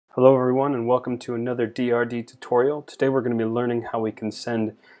Hello everyone and welcome to another DRD tutorial. Today we're going to be learning how we can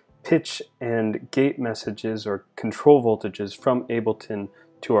send pitch and gate messages or control voltages from Ableton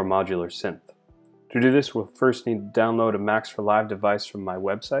to our modular synth. To do this, we'll first need to download a Max for Live device from my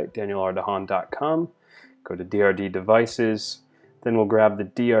website, danielardahan.com. Go to DRD Devices, then we'll grab the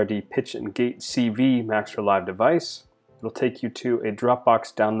DRD Pitch and Gate CV Max for Live device. It'll take you to a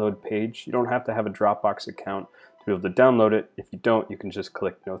Dropbox download page. You don't have to have a Dropbox account to be able to download it. If you don't, you can just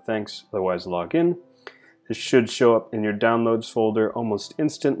click no thanks, otherwise log in. This should show up in your downloads folder almost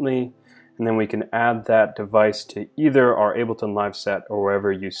instantly, and then we can add that device to either our Ableton Live set or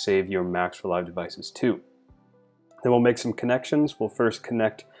wherever you save your Max for Live devices to. Then we'll make some connections. We'll first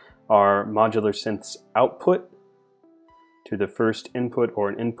connect our modular synth's output to the first input or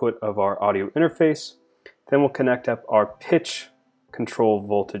an input of our audio interface. Then we'll connect up our pitch control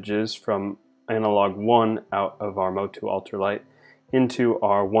voltages from analog 1 out of our Motu Ultralight into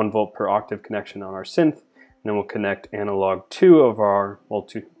our 1 volt per octave connection on our synth, and then we'll connect analog 2 of our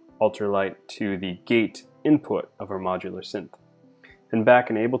Motu Ultralight to the gate input of our modular synth. Then back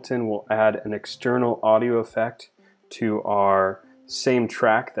in Ableton, we'll add an external audio effect to our same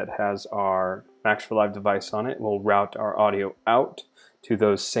track that has our Max for Live device on it. We'll route our audio out to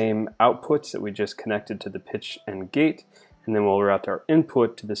those same outputs that we just connected to the pitch and gate, and then we'll route our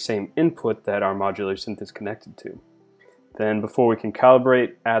input to the same input that our modular synth is connected to. Then before we can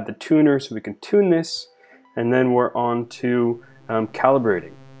calibrate, add the tuner so we can tune this, and then we're on to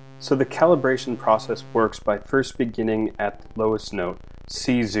calibrating. So the calibration process works by first beginning at the lowest note,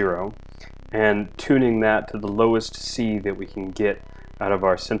 C0, and tuning that to the lowest C that we can get out of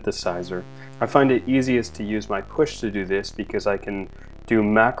our synthesizer. I find it easiest to use my push to do this because I can do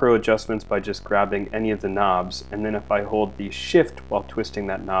macro adjustments by just grabbing any of the knobs, and then if I hold the shift while twisting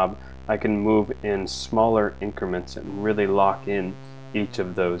that knob, I can move in smaller increments and really lock in each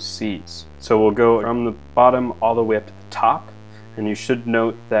of those C's. So we'll go from the bottom all the way up to the top, and you should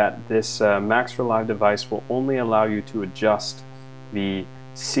note that this Max for Live device will only allow you to adjust the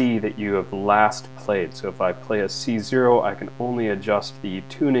C that you have last played. So if I play a C0, I can only adjust the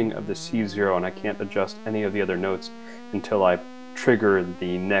tuning of the C0, and I can't adjust any of the other notes until I trigger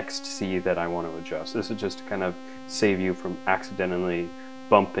the next C that I want to adjust. This is just to kind of save you from accidentally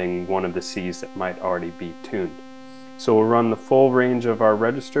bumping one of the C's that might already be tuned. So we'll run the full range of our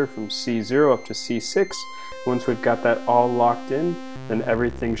register from C0 up to C6. Once we've got that all locked in, then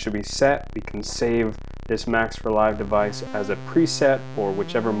everything should be set. We can save this Max for Live device as a preset for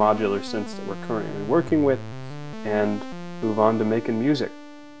whichever modular synths that we're currently working with, and move on to making music.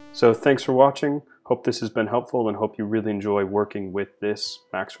 So thanks for watching. Hope this has been helpful and hope you really enjoy working with this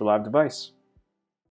Max for Live device.